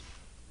ourselves.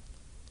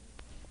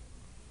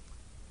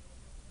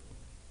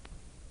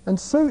 And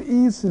so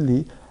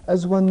easily,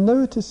 as one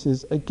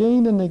notices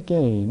again and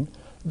again,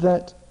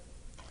 that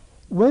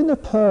when a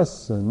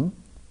person,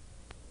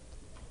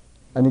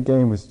 and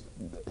again was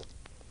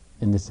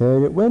in this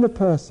area, when a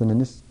person, in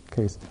this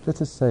case,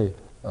 let us say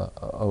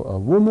a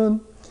woman,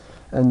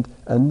 and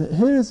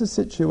here is a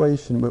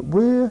situation where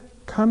we're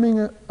coming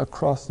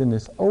across in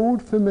this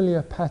old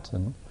familiar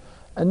pattern,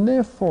 and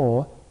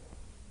therefore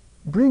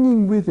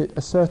bringing with it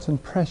a certain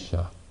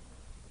pressure,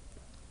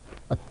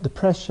 the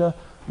pressure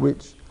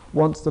which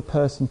wants the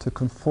person to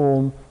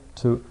conform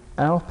to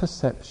our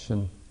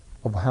perception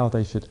of how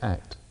they should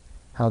act,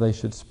 how they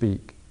should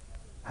speak,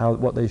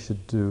 what they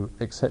should do,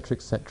 etc.,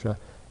 etc.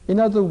 In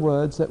other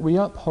words, that we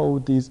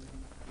uphold these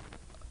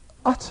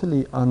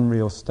utterly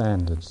unreal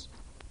standards,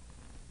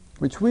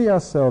 which we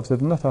ourselves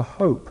have not a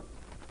hope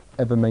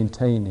ever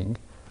maintaining,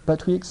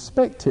 but we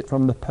expect it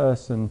from the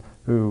person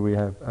who we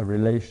have a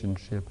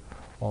relationship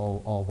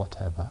or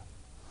whatever.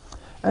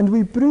 And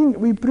we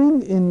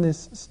bring in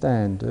this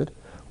standard,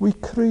 we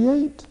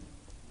create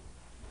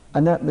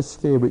an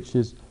atmosphere which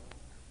is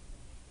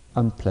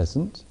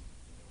unpleasant.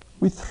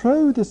 We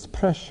throw this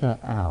pressure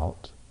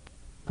out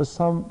for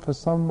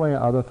some way or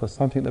other, for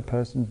something the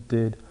person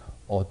did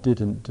or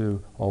didn't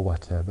do or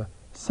whatever,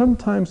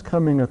 sometimes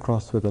coming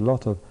across with a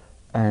lot of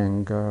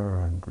anger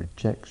and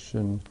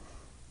rejection,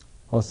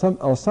 or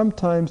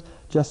sometimes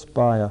just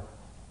by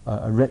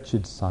a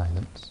wretched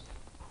silence.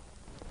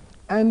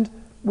 And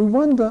we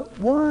wonder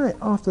why,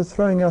 after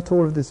throwing out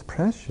all of this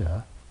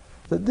pressure,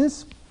 that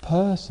this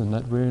person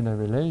that we're in a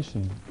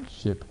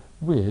relationship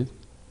with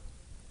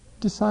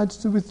decides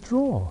to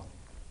withdraw.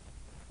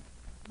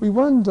 We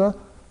wonder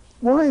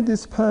why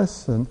this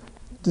person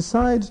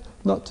decides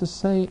not to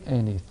say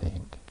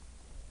anything,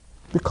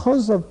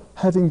 because of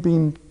having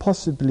been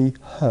possibly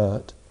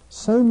hurt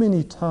so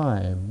many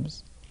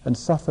times and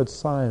suffered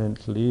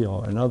silently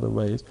or in other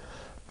ways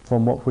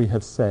from what we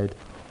have said,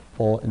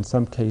 or in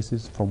some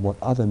cases from what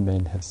other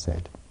men have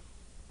said,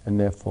 and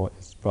therefore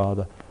it's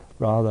rather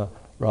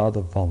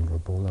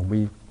vulnerable, and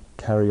we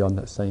carry on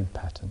that same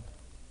pattern.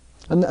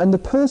 And the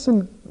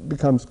person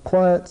becomes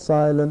quiet,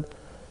 silent,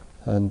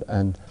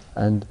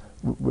 and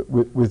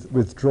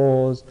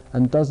withdraws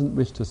and doesn't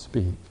wish to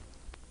speak.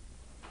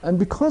 And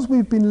because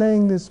we've been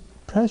laying this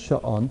pressure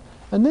on,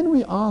 and then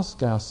we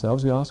ask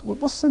ourselves, well,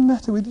 what's the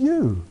matter with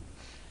you?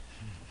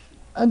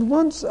 And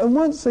once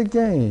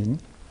again,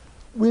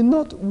 we're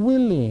not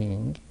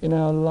willing in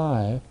our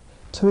life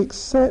to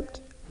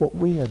accept what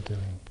we are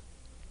doing.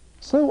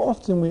 So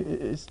often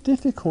it's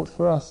difficult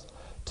for us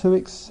to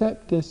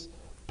accept this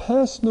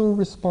personal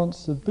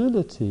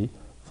responsibility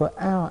for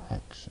our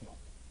action,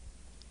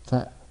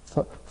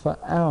 for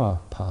our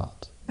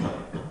part.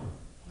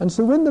 And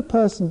so when the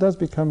person does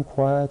become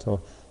quiet or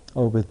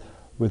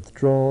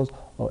withdraws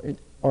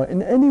or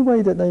in any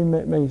way that they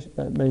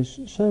may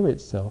show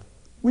itself,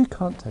 we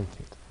can't take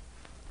it.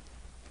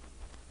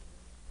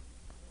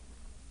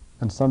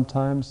 And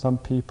sometimes some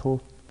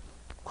people,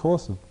 of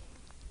course,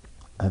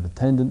 have a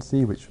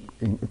tendency which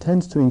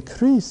tends to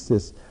increase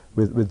this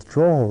with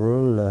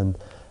withdrawal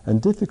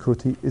and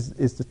difficulty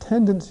is the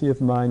tendency of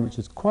mind, which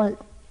is quite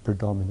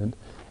predominant,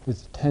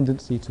 is the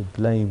tendency to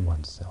blame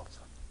oneself.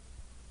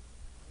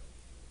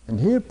 And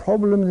here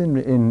problems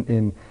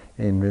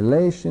in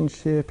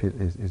relationship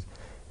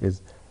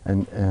is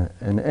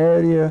an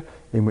area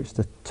in which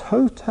the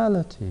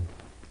totality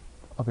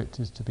of it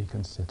is to be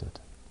considered.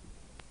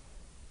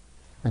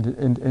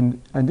 And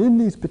in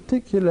these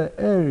particular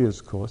areas,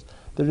 of course,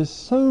 there is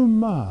so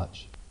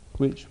much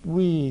which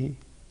we,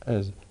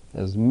 as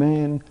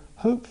men,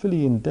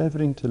 hopefully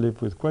endeavouring to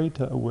live with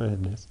greater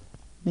awareness,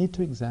 need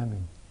to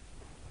examine.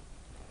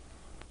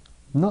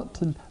 Not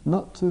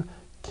to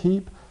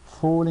keep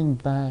falling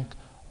back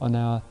on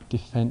our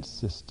defence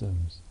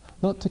systems,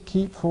 not to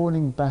keep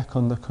falling back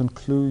on the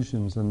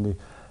conclusions and the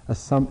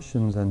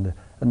assumptions and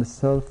the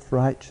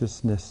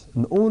self-righteousness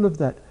and all of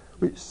that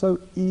which so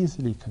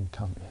easily can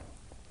come in.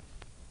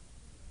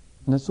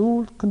 And it's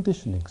all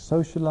conditioning,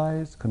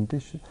 socialised,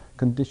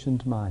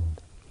 conditioned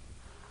mind.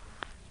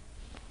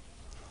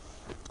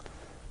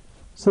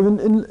 So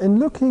in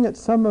looking at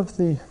some of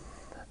the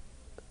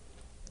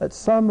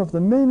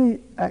many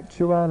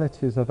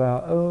actualities of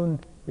our own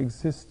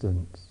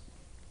existence,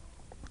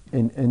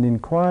 in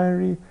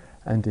inquiry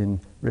and in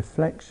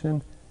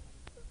reflection,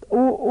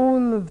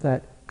 all of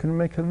that can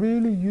make a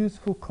really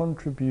useful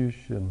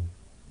contribution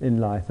in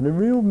life, and a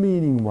real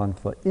meaning one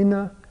for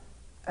inner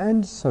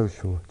and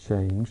social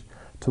change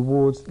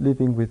towards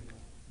living with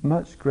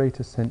much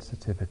greater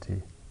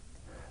sensitivity.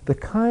 The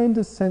kind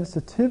of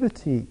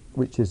sensitivity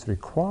which is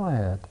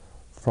required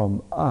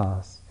from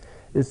us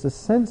is the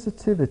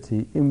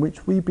sensitivity in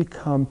which we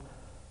become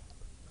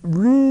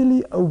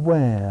really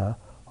aware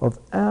of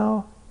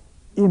our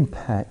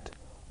impact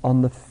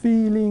on the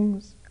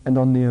feelings and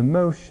on the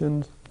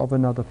emotions of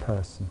another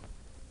person.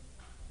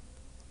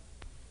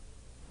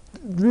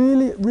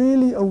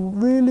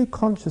 Really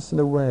conscious and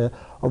aware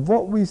of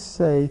what we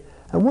say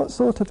and what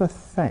sort of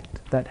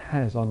effect that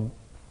has on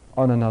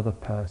another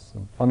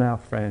person, on our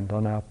friend,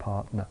 on our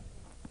partner.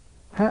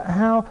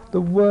 How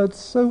the words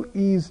so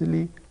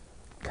easily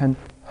can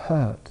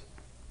hurt.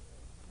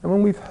 And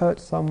when we've hurt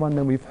someone,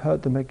 then we've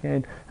hurt them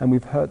again, and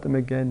we've hurt them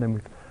again,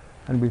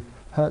 and we've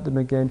hurt them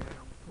again.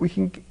 We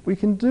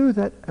can do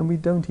that, and we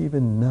don't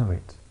even know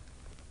it.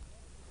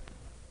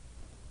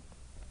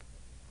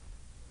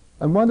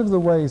 And one of the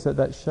ways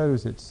that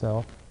shows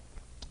itself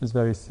is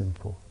very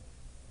simple.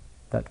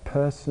 That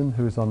person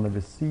who is on the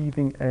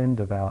receiving end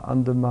of our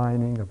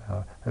undermining, of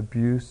our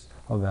abuse,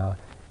 of our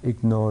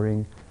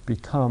ignoring,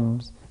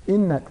 becomes,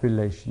 in that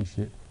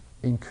relationship,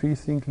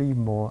 increasingly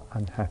more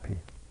unhappy.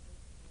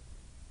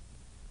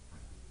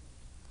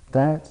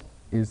 That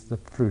is the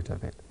fruit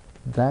of it.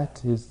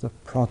 That is the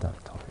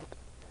product of it.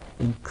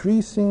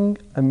 Increasing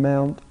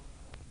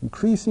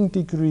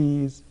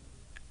degrees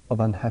of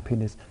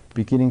unhappiness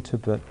beginning to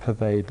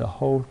pervade the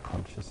whole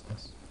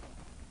consciousness.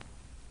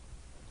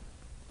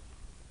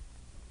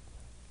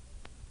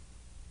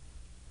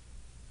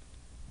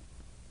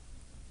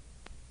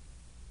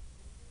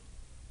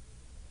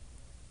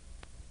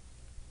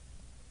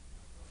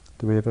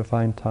 Do we ever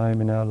find time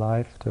in our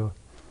life to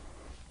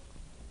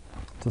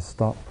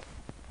stop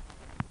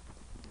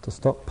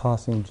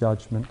passing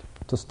judgment,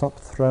 to stop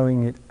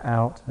throwing it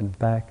out and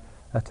back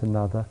at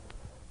another,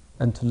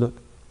 and to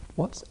look,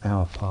 what's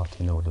our part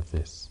in all of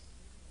this?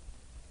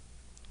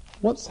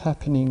 What's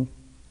happening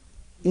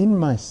in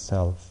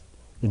myself,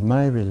 in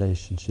my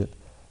relationship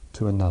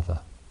to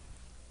another?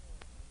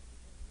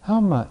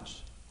 How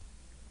much,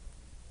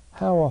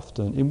 how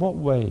often, in what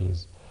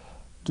ways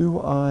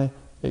do I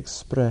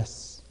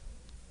express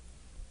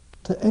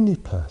to any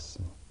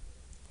person,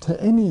 to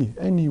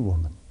any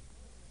woman,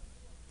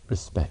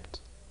 respect?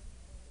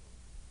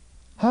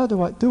 How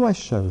do I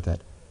show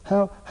that?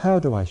 How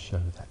do I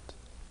show that?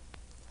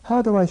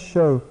 How do I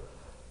show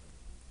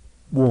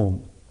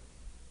warmth,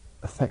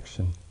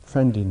 affection,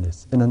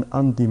 friendliness in an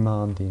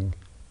undemanding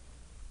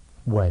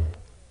way?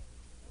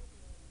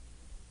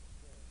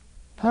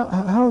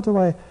 How do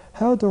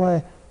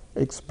I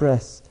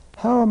express?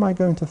 How am I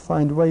going to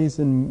find ways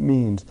and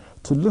means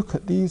to look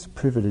at these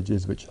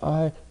privileges which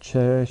I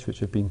cherish, which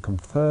have been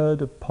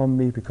conferred upon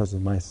me because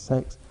of my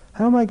sex?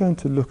 How am I going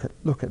to look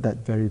at that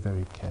very,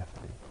 very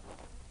carefully?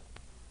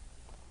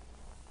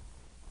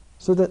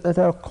 So that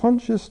our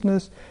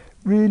consciousness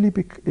really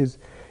is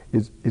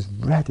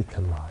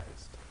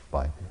radicalized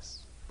by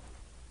this.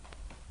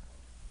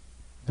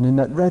 And in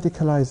that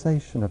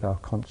radicalization of our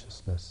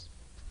consciousness,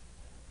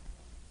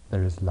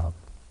 there is love,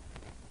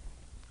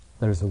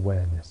 there is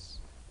awareness,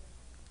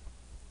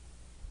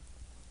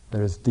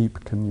 there is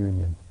deep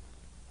communion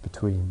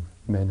between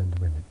men and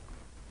women.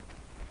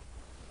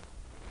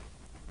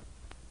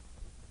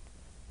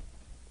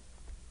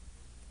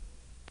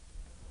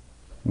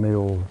 May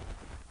all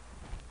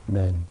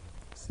men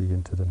see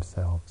into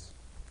themselves.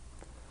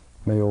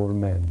 May all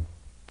men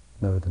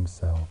know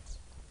themselves.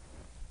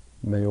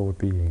 May all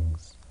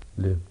beings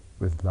live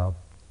with love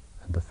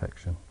and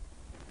affection.